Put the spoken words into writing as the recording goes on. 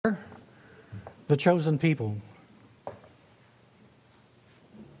The chosen people.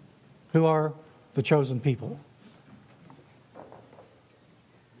 Who are the chosen people?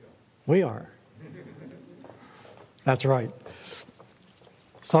 We are. That's right.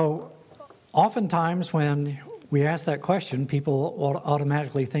 So, oftentimes when we ask that question, people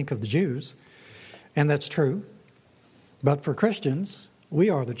automatically think of the Jews, and that's true. But for Christians,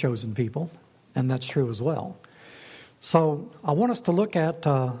 we are the chosen people, and that's true as well. So, I want us to look at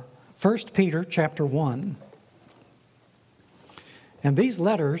 1 Peter chapter 1. And these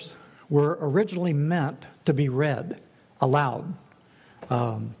letters were originally meant to be read aloud.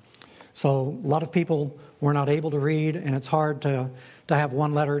 So a lot of people were not able to read, and it's hard to have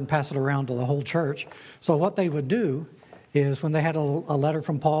one letter and pass it around to the whole church. So what they would do is when they had a letter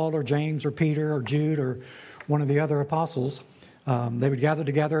from Paul or James or Peter or Jude or one of the other apostles, they would gather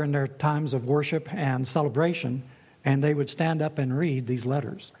together in their times of worship and celebration, and they would stand up and read these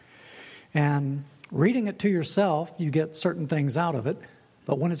letters. And reading it to yourself, you get certain things out of it,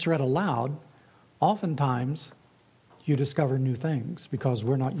 but when it's read aloud, oftentimes you discover new things because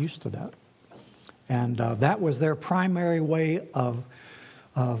we're not used to that. And that was their primary way of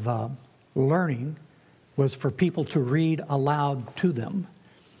learning, was for people to read aloud to them.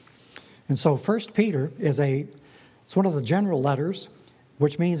 And so 1 Peter it's one of the general letters,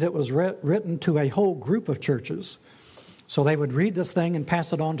 which means it was written to a whole group of churches. So they would read this thing and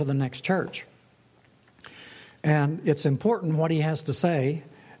pass it on to the next church. And it's important what he has to say.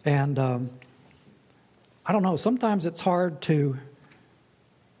 And I don't know, sometimes it's hard to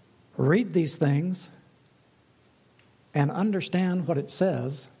read these things and understand what it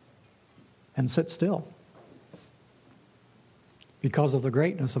says and sit still because of the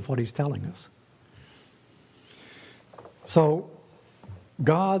greatness of what he's telling us. So,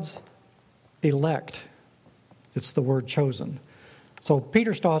 God's elect, it's the word chosen. So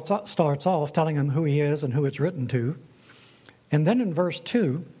Peter starts off telling them who he is and who it's written to. And then in verse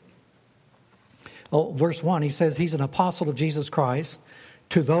 1, he says he's an apostle of Jesus Christ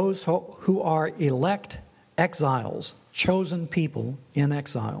to those who are elect exiles, chosen people in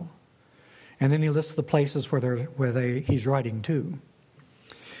exile. And then he lists the places where he's writing to.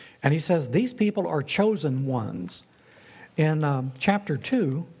 And he says these people are chosen ones. In chapter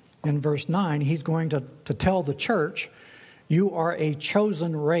 2, in verse 9, he's going to tell the church, you are a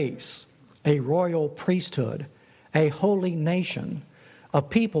chosen race, a royal priesthood, a holy nation, a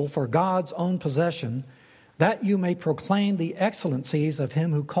people for God's own possession, that you may proclaim the excellencies of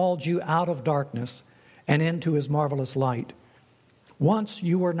him who called you out of darkness and into his marvelous light. Once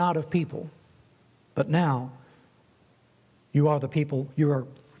you were not of people, but now you are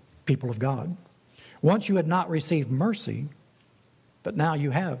people of God. Once you had not received mercy, but now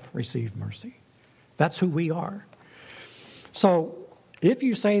you have received mercy. That's who we are. So, if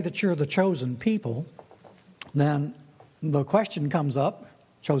you say that you're the chosen people, then the question comes up,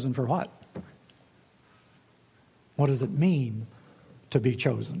 chosen for what? What does it mean to be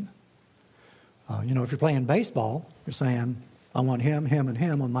chosen? If you're playing baseball, you're saying, I want him, and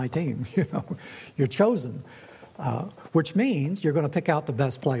him on my team. You're chosen, which means you're going to pick out the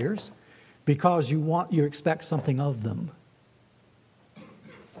best players because you expect something of them.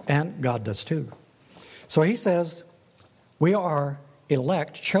 And God does too. So he says, we are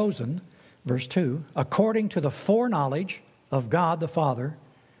elect, chosen, verse 2, according to the foreknowledge of God the Father,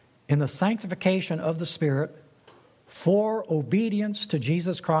 in the sanctification of the Spirit, for obedience to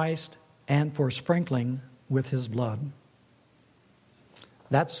Jesus Christ and for sprinkling with his blood.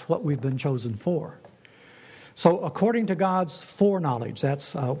 That's what we've been chosen for. So according to God's foreknowledge,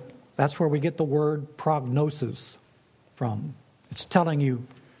 that's where we get the word prognosis from. It's telling you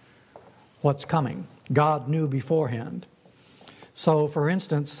what's coming. God knew beforehand. So, for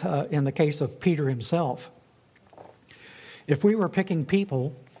instance, in the case of Peter himself, if we were picking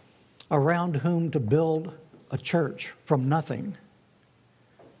people around whom to build a church from nothing,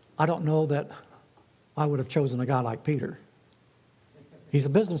 I don't know that I would have chosen a guy like Peter. He's a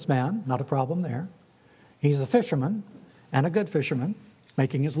businessman, not a problem there. He's a fisherman, and a good fisherman,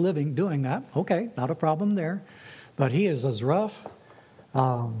 making his living doing that. Okay, not a problem there. But he is as rough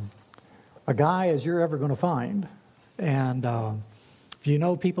a guy as you're ever going to find. And if you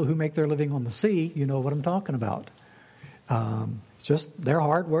know people who make their living on the sea, you know what I'm talking about. They're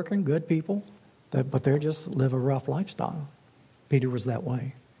hardworking, good people, but they just live a rough lifestyle. Peter was that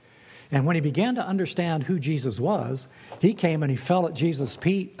way. And when he began to understand who Jesus was, he came and he fell at Jesus'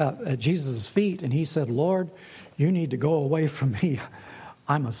 feet, and he said, Lord, you need to go away from me.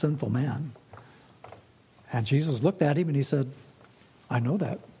 I'm a sinful man. And Jesus looked at him and he said, I know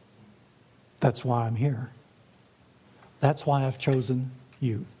that. That's why I'm here. That's why I've chosen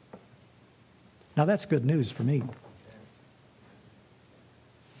you. Now that's good news for me.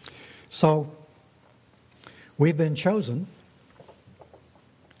 So, we've been chosen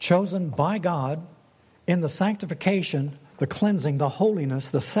by God in the sanctification, the cleansing, the holiness,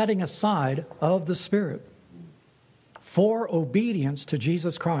 the setting aside of the Spirit for obedience to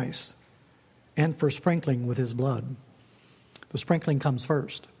Jesus Christ and for sprinkling with His blood. The sprinkling comes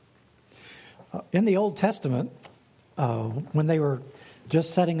first. In the Old Testament, when they were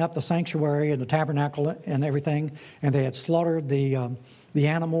just setting up the sanctuary and the tabernacle and everything, and they had slaughtered the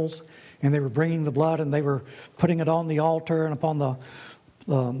animals, and they were bringing the blood, and they were putting it on the altar and upon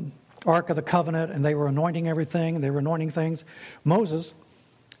the Ark of the Covenant, and they were anointing everything, and they were anointing things. Moses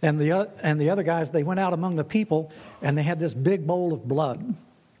and the other guys, they went out among the people, and they had this big bowl of blood,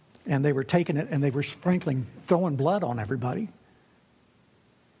 and they were taking it, and they were sprinkling, throwing blood on everybody.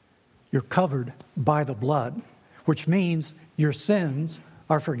 You're covered by the blood, which means your sins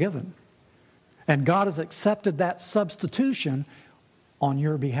are forgiven. And God has accepted that substitution on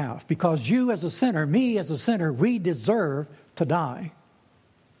your behalf. Because you as a sinner, me as a sinner, we deserve to die.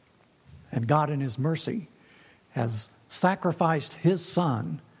 And God in His mercy has sacrificed His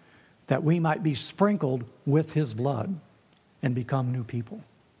Son that we might be sprinkled with His blood and become new people.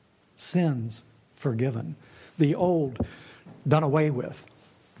 Sins forgiven. The old done away with.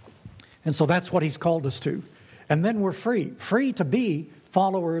 And so that's what He's called us to. And then we're free to be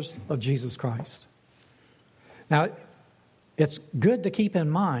followers of Jesus Christ. Now, it's good to keep in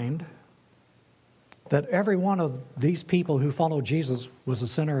mind that every one of these people who followed Jesus was a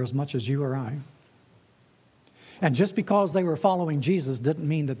sinner as much as you or I. And just because they were following Jesus didn't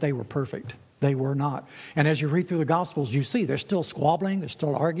mean that they were perfect. They were not. And as you read through the Gospels, you see they're still squabbling, they're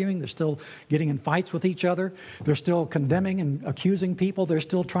still arguing, they're still getting in fights with each other, they're still condemning and accusing people, they're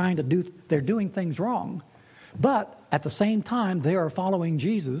still they're doing things wrong. But at the same time, they are following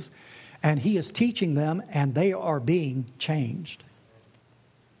Jesus, and He is teaching them, and they are being changed.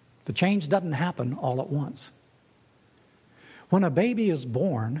 The change doesn't happen all at once. When a baby is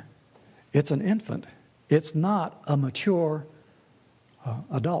born, it's an infant. It's not a mature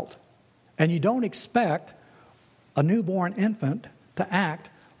adult. And you don't expect a newborn infant to act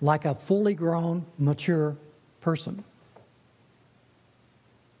like a fully grown, mature person.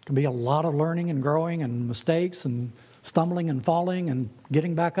 It can be a lot of learning and growing and mistakes and stumbling and falling and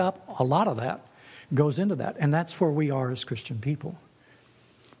getting back up. A lot of that goes into that. And that's where we are as Christian people.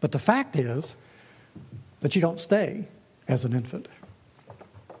 But the fact is that you don't stay as an infant.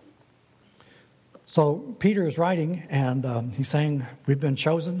 So Peter is writing, and he's saying, we've been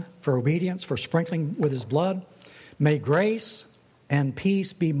chosen for obedience, for sprinkling with His blood. May grace and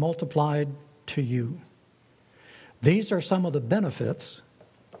peace be multiplied to you. These are some of the benefits,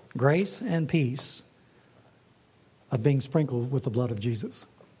 grace and peace, of being sprinkled with the blood of Jesus.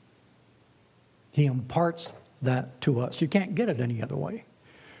 He imparts that to us. You can't get it any other way.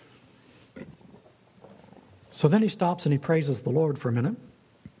 So then he stops and he praises the Lord for a minute.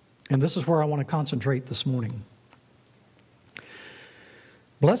 And this is where I want to concentrate this morning.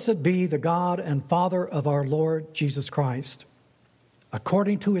 Blessed be the God and Father of our Lord Jesus Christ.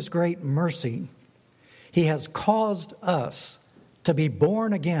 According to His great mercy, He has caused us to be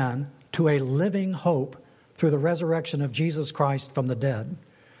born again to a living hope through the resurrection of Jesus Christ from the dead,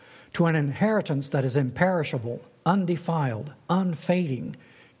 to an inheritance that is imperishable, undefiled, unfading,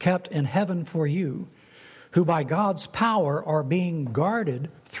 kept in heaven for you, who by God's power are being guarded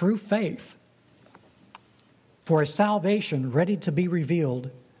through faith for a salvation ready to be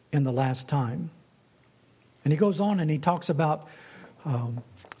revealed in the last time. And he goes on and he talks about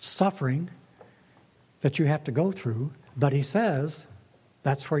suffering that you have to go through, but he says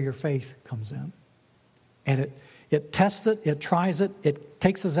that's where your faith comes in. And it tests it, it tries it, it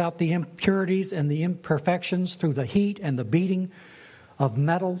takes us out the impurities and the imperfections through the heat and the beating of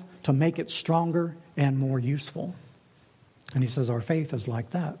metal to make it stronger and more useful. And he says our faith is like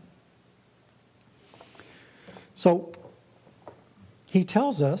that. So he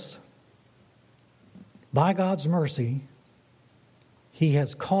tells us, by God's mercy, He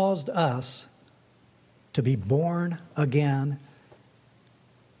has caused us to be born again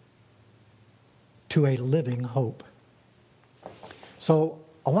to a living hope. So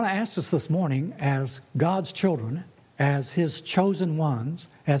I want to ask us this morning, as God's children, as His chosen ones,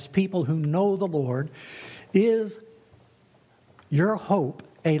 as people who know the Lord, is your hope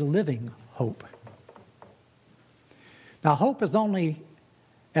a living hope? Now, hope is only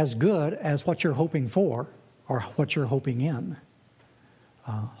as good as what you're hoping for or what you're hoping in.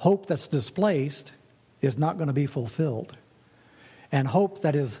 Hope that's displaced is not going to be fulfilled. And hope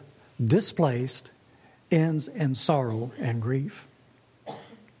that is displaced ends in sorrow and grief.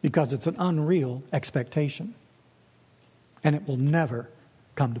 because it's an unreal expectation. And it will never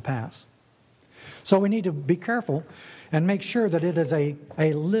come to pass. So we need to be careful and make sure that it is a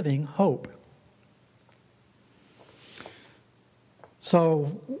living hope.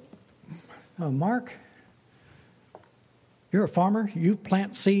 So, Mark, you're a farmer. You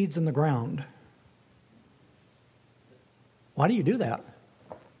plant seeds in the ground. Why do you do that?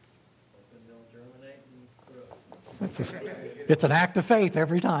 It's an act of faith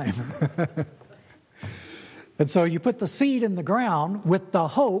every time. And so you put the seed in the ground with the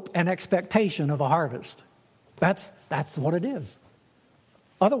hope and expectation of a harvest. That's what it is.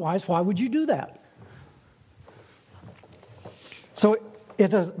 Otherwise, why would you do that? So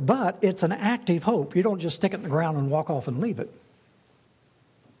it is, but it's an active hope. You don't just stick it in the ground and walk off and leave it.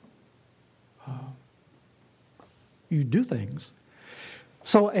 You do things.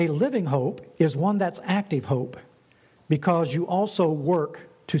 So a living hope is one that's active hope because you also work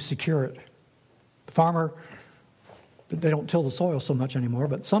to secure it. The farmer, they don't till the soil so much anymore,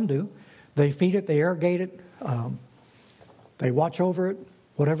 but some do. They feed it, they irrigate it, they watch over it.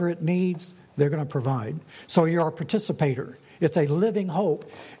 Whatever it needs, they're going to provide. So you're a participator. It's a living hope.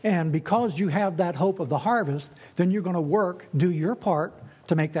 And because you have that hope of the harvest, then you're going to work, do your part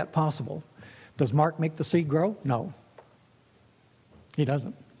to make that possible. Does Mark make the seed grow? No. He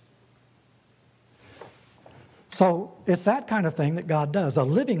doesn't. So it's that kind of thing that God does. A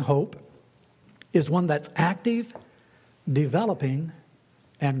living hope is one that's active, developing,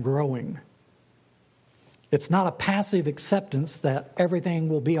 and growing. It's not a passive acceptance that everything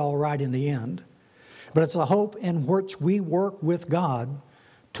will be all right in the end, but it's a hope in which we work with God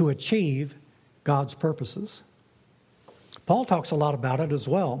to achieve God's purposes. Paul talks a lot about it as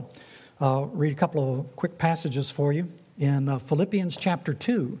well. I'll read a couple of quick passages for you. In Philippians chapter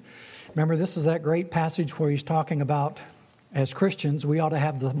 2, remember this is that great passage where he's talking about, as Christians, we ought to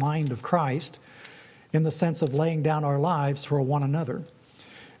have the mind of Christ in the sense of laying down our lives for one another.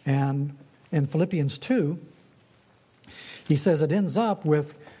 And in Philippians 2, he says it ends up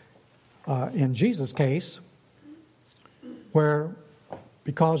with, in Jesus' case, where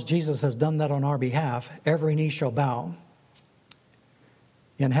because Jesus has done that on our behalf, every knee shall bow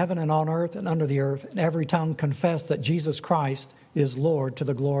in heaven and on earth and under the earth, and every tongue confess that Jesus Christ is Lord to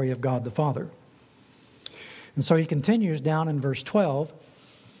the glory of God the Father. And so he continues down in verse 12.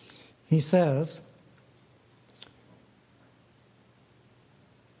 He says,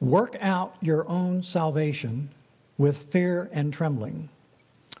 work out your own salvation with fear and trembling,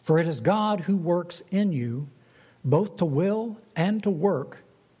 for it is God who works in you both to will and to work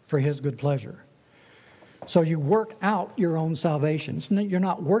for his good pleasure. So you work out your own salvation. You're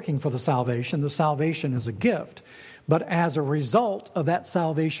not working for the salvation. The salvation is a gift. But as a result of that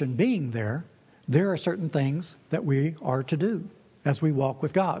salvation being there, there are certain things that we are to do as we walk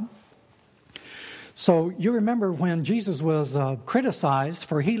with God. So you remember when Jesus was criticized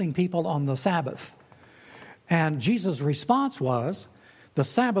for healing people on the Sabbath. And Jesus' response was, the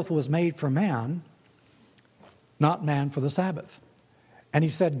Sabbath was made for man, not man for the Sabbath. And he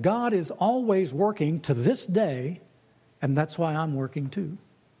said, God is always working to this day, and that's why I'm working too.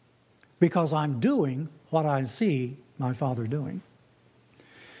 Because I'm doing what I see my Father doing.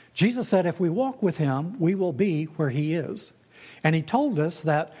 Jesus said if we walk with him, we will be where he is. And he told us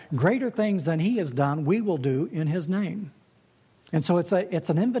that greater things than he has done, we will do in his name. And so it's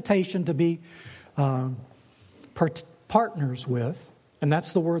an invitation to be partners with, and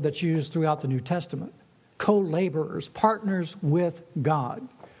that's the word that's used throughout the New Testament. Co-laborers, partners with God.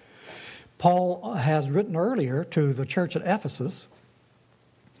 Paul has written earlier to the church at Ephesus,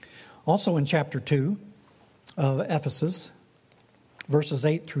 also in chapter 2 of Ephesus, verses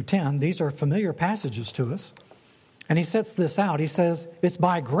 8 through 10. These are familiar passages to us. And he sets this out. He says, it's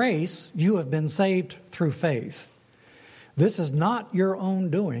by grace you have been saved through faith. This is not your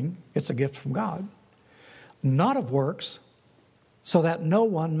own doing. It's a gift from God. Not of works, so that no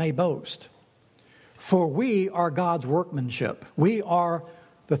one may boast. For we are God's workmanship. We are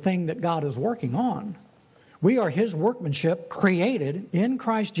the thing that God is working on. We are his workmanship created in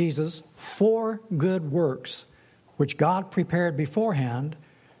Christ Jesus for good works, which God prepared beforehand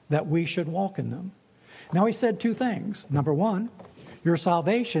that we should walk in them. Now he said two things. Number one, your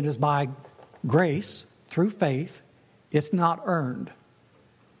salvation is by grace through faith. It's not earned.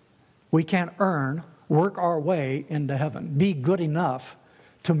 We can't work our way into heaven, be good enough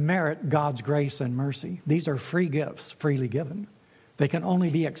to merit God's grace and mercy. These are free gifts, freely given. They can only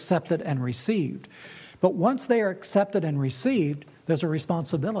be accepted and received. But once they are accepted and received, there's a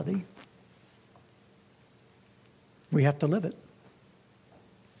responsibility. We have to live it.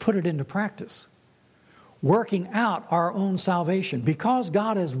 Put it into practice. working out our own salvation, because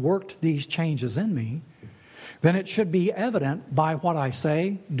God has worked these changes in me, then it should be evident by what I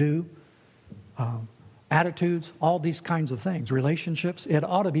say, do, attitudes, all these kinds of things, relationships. It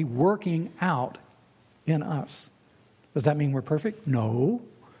ought to be working out in us. Does that mean we're perfect? No.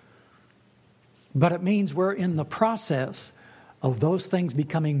 But it means we're in the process of those things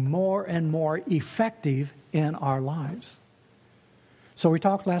becoming more and more effective in our lives. So we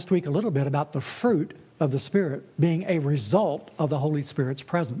talked last week a little bit about the fruit of the Spirit being a result of the Holy Spirit's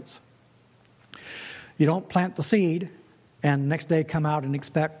presence. You don't plant the seed and next day come out and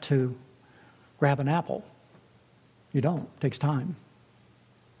expect to grab an apple. You don't. It takes time.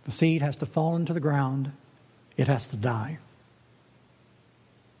 The seed has to fall into the ground. It has to die.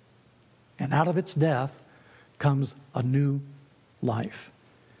 And out of its death comes a new life.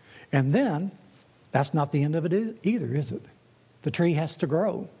 And then, that's not the end of it either, is it? The tree has to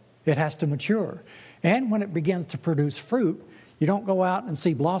grow. It has to mature. And when it begins to produce fruit, you don't go out and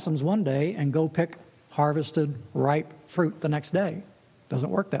see blossoms one day and go pick harvested, ripe fruit the next day. It doesn't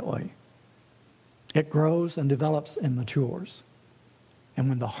work that way. It grows and develops and matures. And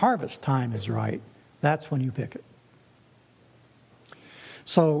when the harvest time is right, that's when you pick it.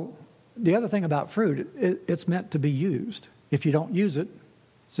 So, the other thing about fruit, it's meant to be used. If you don't use it,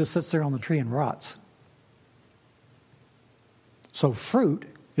 it just sits there on the tree and rots. So fruit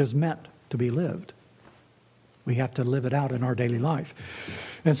is meant to be lived. We have to live it out in our daily life.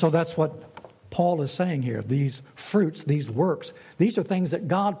 And so that's what Paul is saying here. These fruits, these works, these are things that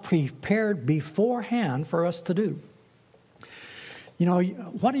God prepared beforehand for us to do. You know,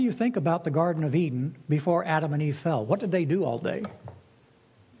 what do you think about the Garden of Eden before Adam and Eve fell? What did they do all day?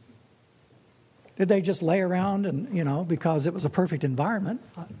 Did they just lay around and, because it was a perfect environment,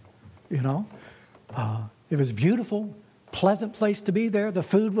 it was beautiful, pleasant place to be there. The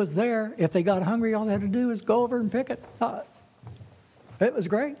food was there. If they got hungry, all they had to do was go over and pick it. It was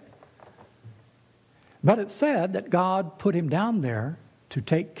great. But it said that God put him down there to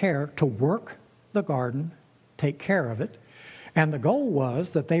take care, to work the garden, take care of it. And the goal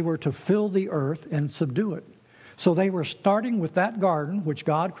was that they were to fill the earth and subdue it. So they were starting with that garden, which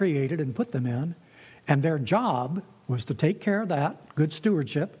God created and put them in. And their job was to take care of that, good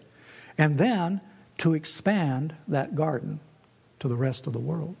stewardship, and then to expand that garden to the rest of the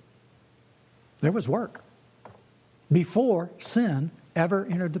world. There was work before sin ever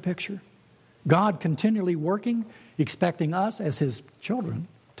entered the picture. God continually working, expecting us as his children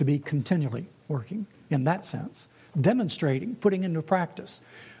to be continually working in that sense, demonstrating, putting into practice,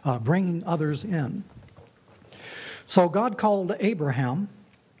 bringing others in. So God called Abraham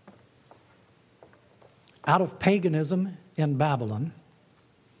out of paganism in Babylon,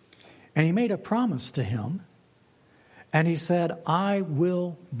 and he made a promise to him, and he said, I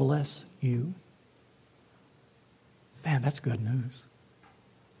will bless you. Man, that's good news.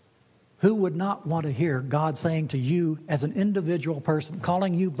 Who would not want to hear God saying to you as an individual person,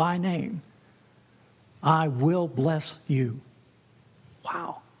 calling you by name, I will bless you?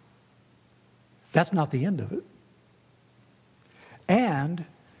 Wow. That's not the end of it. And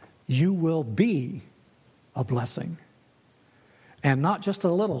you will be a blessing. And not just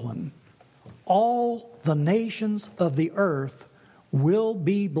a little one. All the nations of the earth will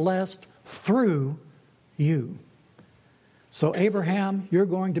be blessed through you. So Abraham, you're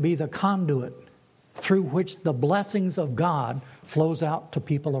going to be the conduit through which the blessings of God flows out to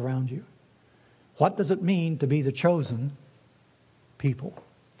people around you. What does it mean to be the chosen people?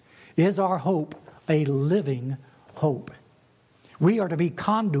 Is our hope a living hope? We are to be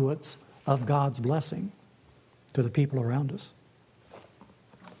conduits of God's blessing to the people around us.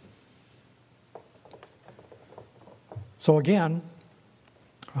 So again,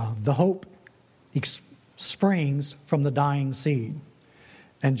 the hope springs from the dying seed.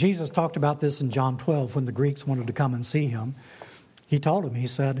 And Jesus talked about this in John 12 when the Greeks wanted to come and see him. He told them, he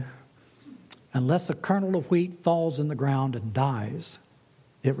said, unless a kernel of wheat falls in the ground and dies,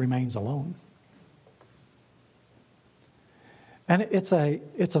 it remains alone. And it's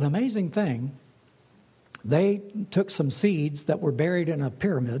an amazing thing. They took some seeds that were buried in a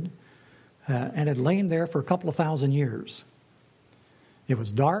pyramid and had lain there for a couple of thousand years. It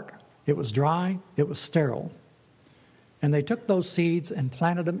was dark, it was dry, it was sterile. And they took those seeds and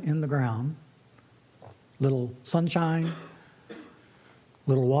planted them in the ground. Little sunshine,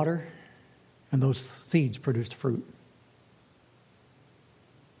 little water, and those seeds produced fruit.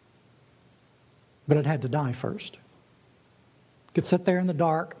 But it had to die first. It could sit there in the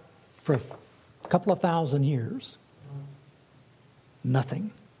dark for a couple of thousand years.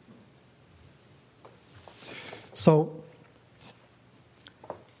 Nothing. So,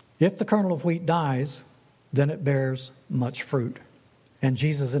 if the kernel of wheat dies, then it bears much fruit. And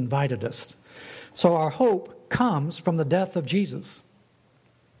Jesus invited us. So our hope comes from the death of Jesus.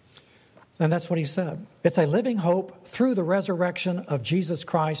 And that's what he said. It's a living hope through the resurrection of Jesus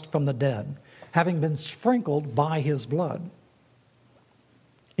Christ from the dead, having been sprinkled by his blood,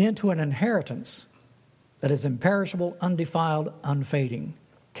 into an inheritance that is imperishable, undefiled, unfading,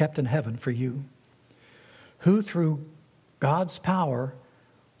 kept in heaven for you, who through God's power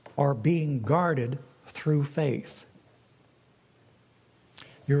are being guarded through faith.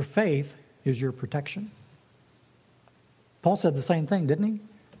 Your faith is your protection. Paul said the same thing, didn't he?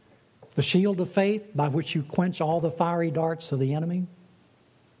 The shield of faith by which you quench all the fiery darts of the enemy.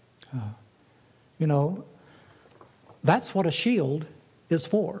 That's what a shield is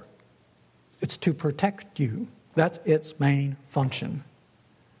for. It's to protect you. That's its main function.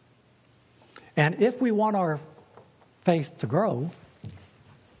 And if we want our faith to grow,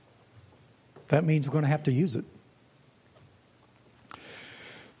 that means we're going to have to use it.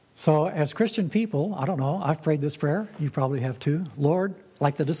 So as Christian people, I don't know, I've prayed this prayer. You probably have too. Lord,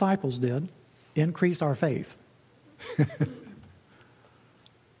 like the disciples did, increase our faith.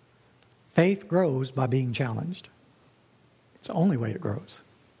 Faith grows by being challenged. It's the only way it grows.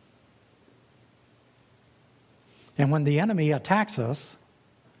 And when the enemy attacks us,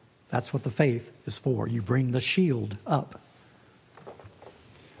 that's what the faith is for. You bring the shield up.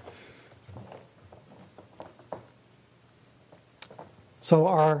 So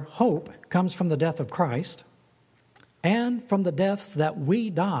our hope comes from the death of Christ and from the deaths that we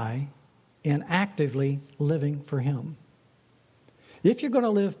die in actively living for him. If you're going to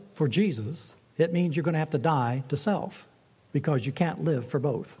live for Jesus, it means you're going to have to die to self, because you can't live for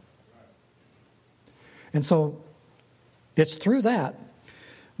both. And so it's through that.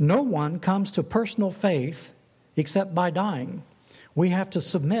 No one comes to personal faith except by dying. We have to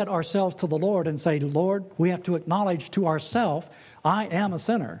submit ourselves to the Lord and say, Lord, we have to acknowledge to ourselves, I am a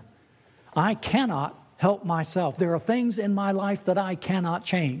sinner. I cannot help myself. There are things in my life that I cannot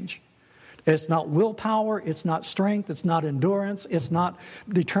change. It's not willpower, it's not strength, it's not endurance, it's not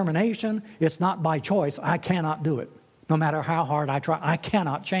determination, it's not by choice. I cannot do it. No matter how hard I try, I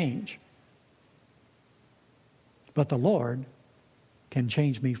cannot change. But the Lord can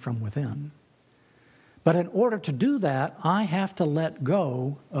change me from within. But in order to do that, I have to let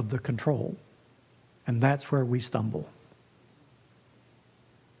go of the control. And that's where we stumble.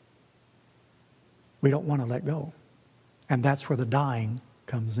 We don't want to let go. And that's where the dying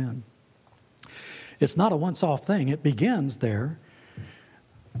comes in. It's not a once-off thing. It begins there.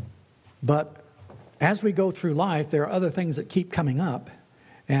 But as we go through life, there are other things that keep coming up.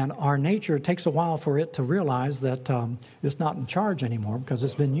 And our nature, it takes a while for it to realize that it's not in charge anymore, because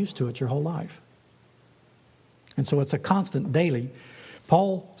it's been used to it your whole life. And so it's a constant daily.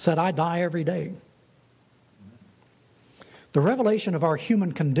 Paul said, I die every day. The revelation of our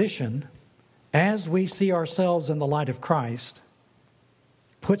human condition, as we see ourselves in the light of Christ,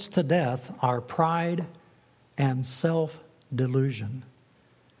 puts to death our pride and self-delusion.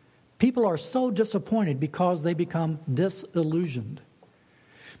 People are so disappointed because they become disillusioned.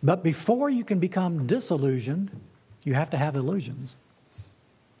 But before you can become disillusioned, you have to have illusions.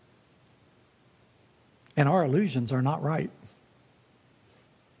 And our illusions are not right.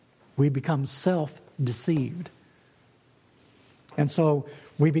 We become self-deceived. And so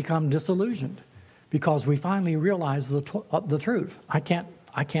we become disillusioned because we finally realize the truth. I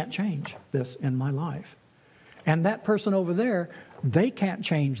can't change this in my life. And that person over there, they can't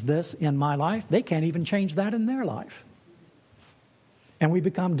change this in my life. They can't even change that in their life. And we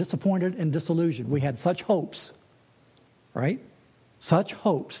become disappointed and disillusioned. We had such hopes, right? Such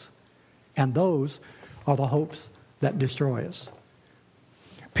hopes. And those are the hopes that destroy us.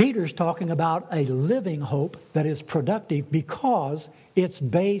 Peter's talking about a living hope that is productive because it's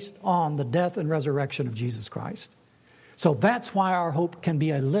based on the death and resurrection of Jesus Christ. So that's why our hope can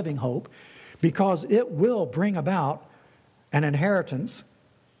be a living hope, because it will bring about an inheritance,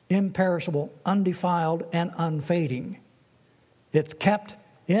 imperishable, undefiled, and unfading. It's kept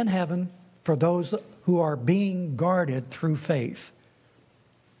in heaven for those who are being guarded through faith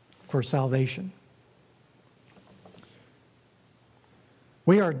for salvation.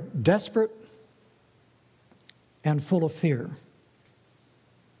 We are desperate and full of fear.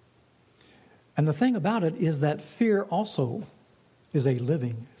 And the thing about it is that fear also is a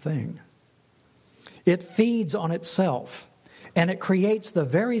living thing. It feeds on itself, and it creates the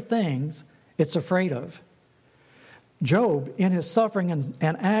very things it's afraid of. Job, in his suffering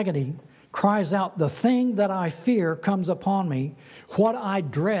and agony, cries out, "The thing that I fear comes upon me. What I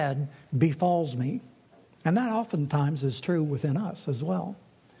dread befalls me." And that oftentimes is true within us as well.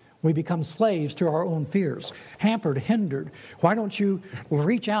 We become slaves to our own fears, hampered, hindered. Why don't you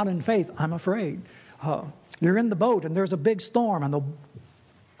reach out in faith? I'm afraid. You're in the boat and there's a big storm and the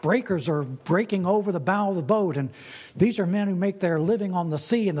breakers are breaking over the bow of the boat. And these are men who make their living on the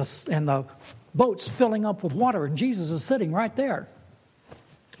sea, and the boat's filling up with water, and Jesus is sitting right there.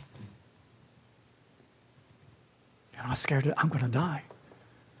 And I'm scared I'm going to die.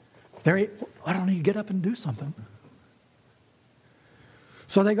 Why don't you get up and do something?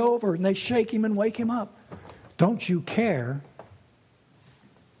 So they go over and they shake him and wake him up. Don't you care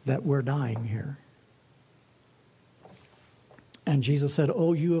that we're dying here? And Jesus said,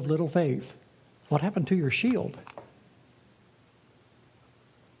 oh, you of little faith, what happened to your shield?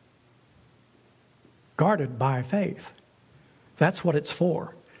 Guarded by faith. That's what it's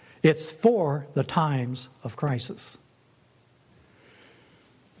for. It's for the times of crisis.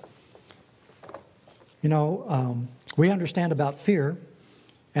 You know, we understand about fear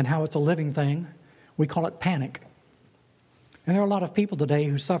and how it's a living thing. We call it panic. And there are a lot of people today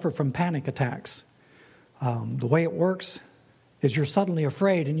who suffer from panic attacks. The way it works is you're suddenly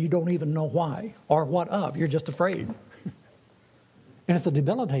afraid and you don't even know why or what of. You're just afraid. And it's a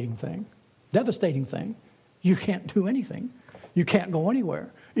debilitating thing, devastating thing. You can't do anything. You can't go anywhere.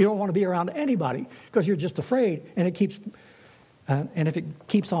 You don't want to be around anybody because you're just afraid. And if it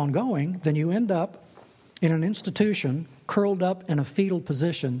keeps on going, then you end up in an institution, curled up in a fetal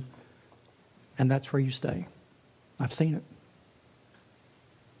position, and that's where you stay. I've seen it.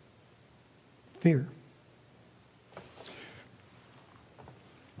 Fear.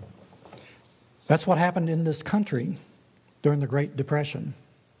 That's what happened in this country during the Great Depression.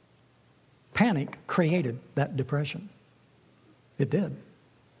 Panic created that depression. It did.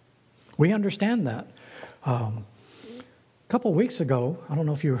 We understand that. A couple of weeks ago, I don't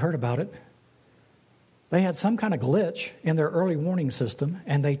know if you heard about it, they had some kind of glitch in their early warning system,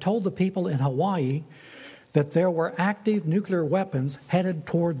 and they told the people in Hawaii that there were active nuclear weapons headed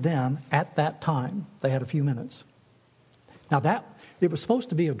toward them at that time. They had a few minutes. Now it was supposed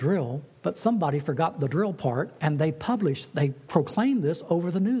to be a drill, but somebody forgot the drill part, and they proclaimed this over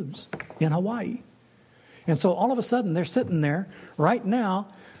the news in Hawaii. And so all of a sudden, they're sitting there. Right now,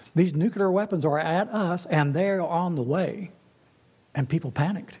 these nuclear weapons are at us, and they're on the way. And people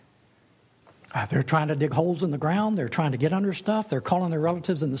panicked. They're trying to dig holes in the ground. They're trying to get under stuff. They're calling their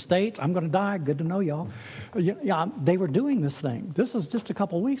relatives in the States. I'm going to die. Good to know y'all. Yeah, they were doing this thing. This is just a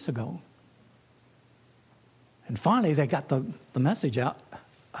couple of weeks ago. And finally, they got the message out.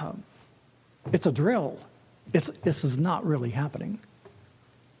 It's a drill. This is not really happening.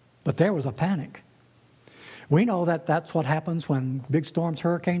 But there was a panic. We know that that's what happens when big storms,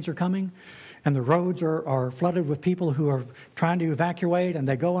 hurricanes are coming, and the roads are flooded with people who are trying to evacuate, and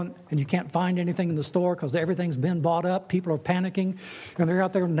they go in, and you can't find anything in the store because everything's been bought up. People are panicking, and they're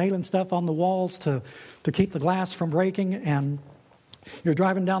out there nailing stuff on the walls to keep the glass from breaking, and you're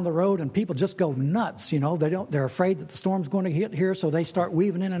driving down the road, and people just go nuts. You know, they're afraid that the storm's going to hit here, so they start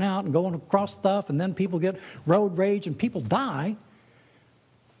weaving in and out and going across stuff, and then people get road rage, and people die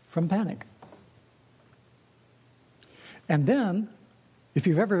from panic. And then, if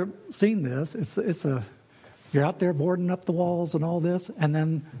you've ever seen this, you're out there boarding up the walls and all this, and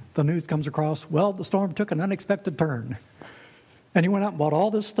then the news comes across, well, the storm took an unexpected turn. And you went out and bought all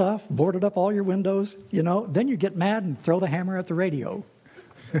this stuff, boarded up all your windows, you know, then you get mad and throw the hammer at the radio.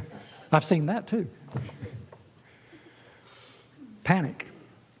 I've seen that too. Panic.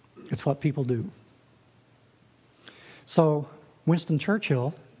 It's what people do. So Winston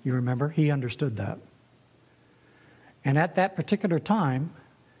Churchill, you remember, he understood that. And at that particular time,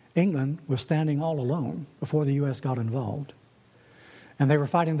 England was standing all alone before the U.S. got involved. And they were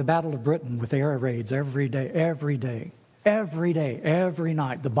fighting the Battle of Britain with air raids every day, every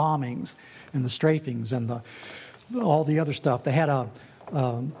night, the bombings and the strafings and all the other stuff. They had a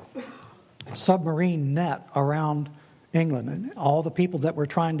submarine net around England, and all the people that were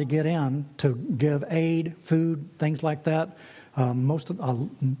trying to get in to give aid, food, things like that, a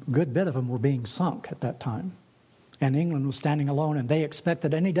good bit of them were being sunk at that time. And England was standing alone, and they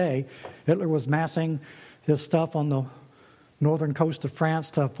expected any day. Hitler was massing his stuff on the northern coast of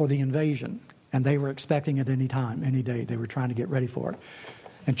France for the invasion. And they were expecting it any time, any day. They were trying to get ready for it.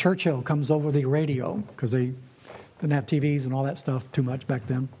 And Churchill comes over the radio, because they didn't have TVs and all that stuff too much back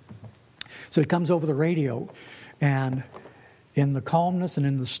then. So he comes over the radio, and in the calmness and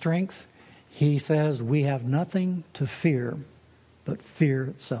in the strength, he says, we have nothing to fear but fear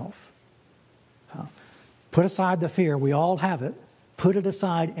itself. Put aside the fear. We all have it. Put it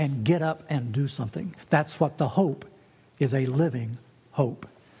aside and get up and do something. That's what the hope is, a living hope.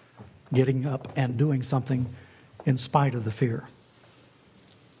 Getting up and doing something in spite of the fear.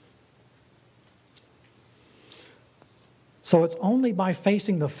 So it's only by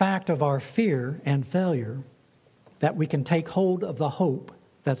facing the fact of our fear and failure that we can take hold of the hope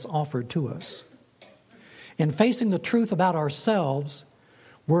that's offered to us. In facing the truth about ourselves,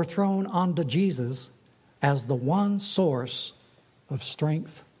 we're thrown onto Jesus as the one source of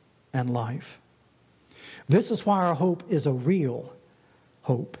strength and life. This is why our hope is a real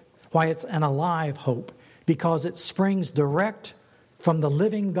hope, why it's an alive hope, because it springs direct from the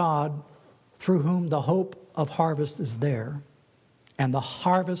living God through whom the hope of harvest is there, and the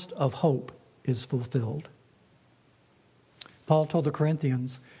harvest of hope is fulfilled. Paul told the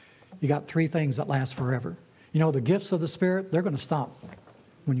Corinthians, you got 3 things that last forever. You know, the gifts of the Spirit, they're going to stop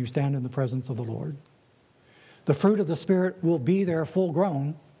when you stand in the presence of the Lord. The fruit of the Spirit will be there full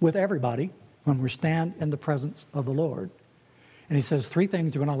grown with everybody when we stand in the presence of the Lord. And he says 3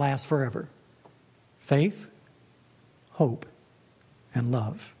 things are going to last forever: faith, hope, and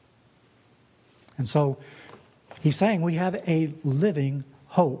love. And so he's saying we have a living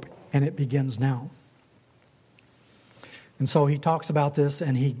hope, and it begins now. And so he talks about this,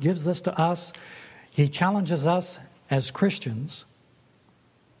 and he gives this to us. He challenges us as Christians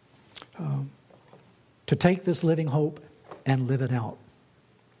to take this living hope and live it out.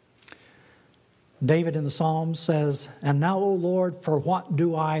 David in the Psalms says, "And now, O Lord, for what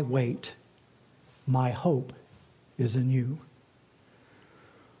do I wait? My hope is in you.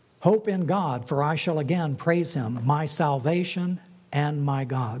 Hope in God, for I shall again praise him, my salvation and my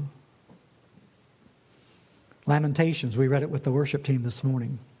God." Lamentations, we read it with the worship team this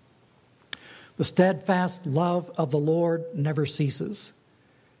morning. The steadfast love of the Lord never ceases.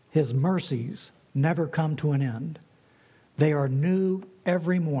 His mercies never come to an end. They are new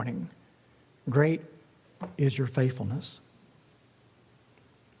every morning. Great is your faithfulness.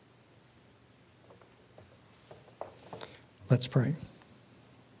 Let's pray.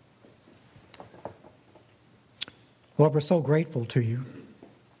 Lord, we're so grateful to you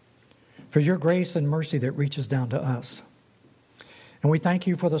for your grace and mercy that reaches down to us. And we thank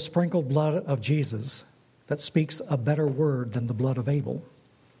you for the sprinkled blood of Jesus that speaks a better word than the blood of Abel.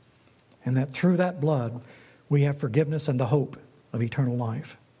 And that through that blood, we have forgiveness and the hope of eternal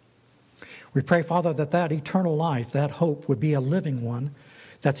life. We pray, Father, that that eternal life, that hope, would be a living one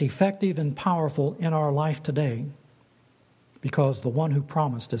that's effective and powerful in our life today, because the one who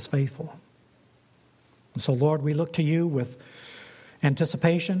promised is faithful. And so, Lord, we look to you with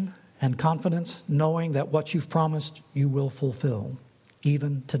anticipation and confidence, knowing that what you've promised you will fulfill,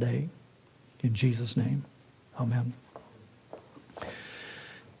 even today. In Jesus' name, amen.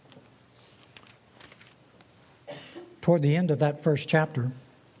 Toward the end of that first chapter,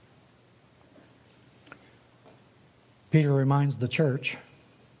 Peter reminds the church,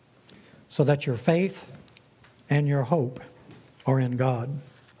 so that your faith and your hope are in God.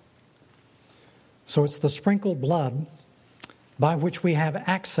 So it's the sprinkled blood by which we have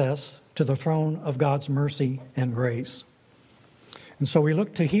access to the throne of God's mercy and grace. And so we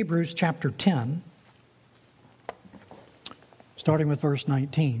look to Hebrews chapter 10, starting with verse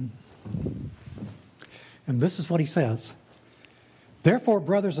 19. And this is what he says: "Therefore,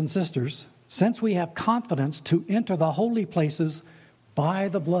 brothers and sisters, since we have confidence to enter the holy places by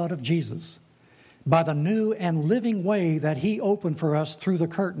the blood of Jesus, by the new and living way that he opened for us through the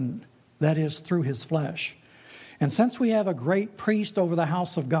curtain, that is, through his flesh. And since we have a great priest over the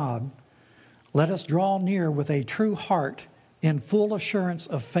house of God, let us draw near with a true heart in full assurance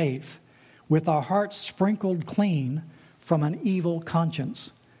of faith, with our hearts sprinkled clean from an evil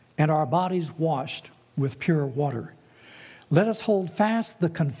conscience, and our bodies washed with pure water. Let us hold fast the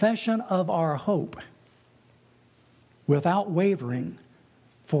confession of our hope without wavering,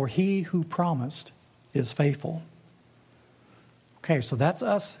 for he who promised is faithful." Okay, so that's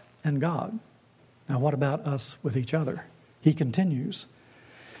us and God. Now what about us with each other? He continues,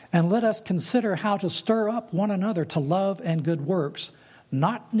 "And let us consider how to stir up one another to love and good works,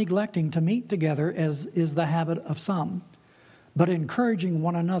 not neglecting to meet together as is the habit of some, but encouraging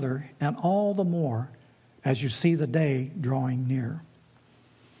one another, and all the more as you see the day drawing near."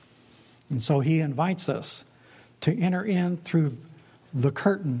 And so he invites us to enter in through the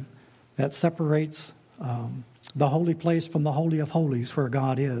curtain that separates the holy place from the Holy of Holies, where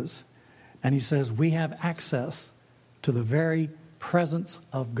God is. And he says we have access to the very presence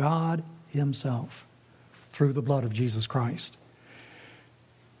of God himself through the blood of Jesus Christ.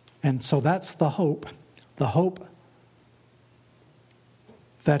 And so that's the hope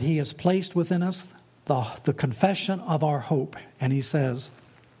that he has placed within us, the confession of our hope. And he says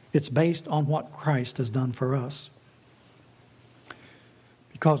it's based on what Christ has done for us.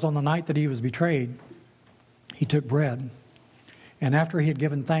 Because on the night that he was betrayed, he took bread, and after he had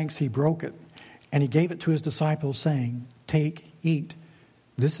given thanks, he broke it, and he gave it to his disciples, saying, Take, eat.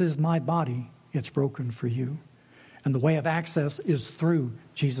 This is my body. It's broken for you. And the way of access is through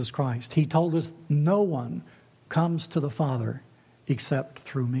Jesus Christ. He told us no one comes to the Father except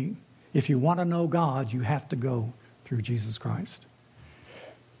through me. If you want to know God, you have to go through Jesus Christ.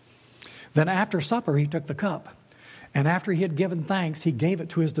 Then after supper, he took the cup. And after he had given thanks, he gave it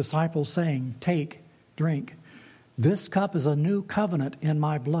to his disciples, saying, take, drink. This cup is a new covenant in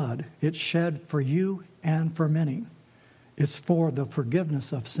my blood. It's shed for you and for many. It's for the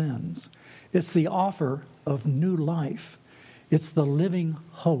forgiveness of sins. It's the offer of new life. It's the living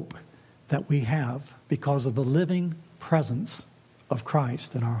hope that we have because of the living presence of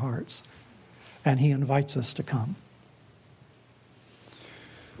Christ in our hearts. And he invites us to come.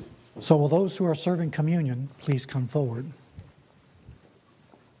 So will those who are serving communion please come forward?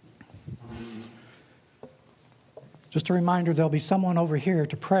 Just a reminder, there'll be someone over here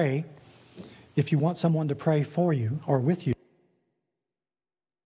to pray if you want someone to pray for you or with you.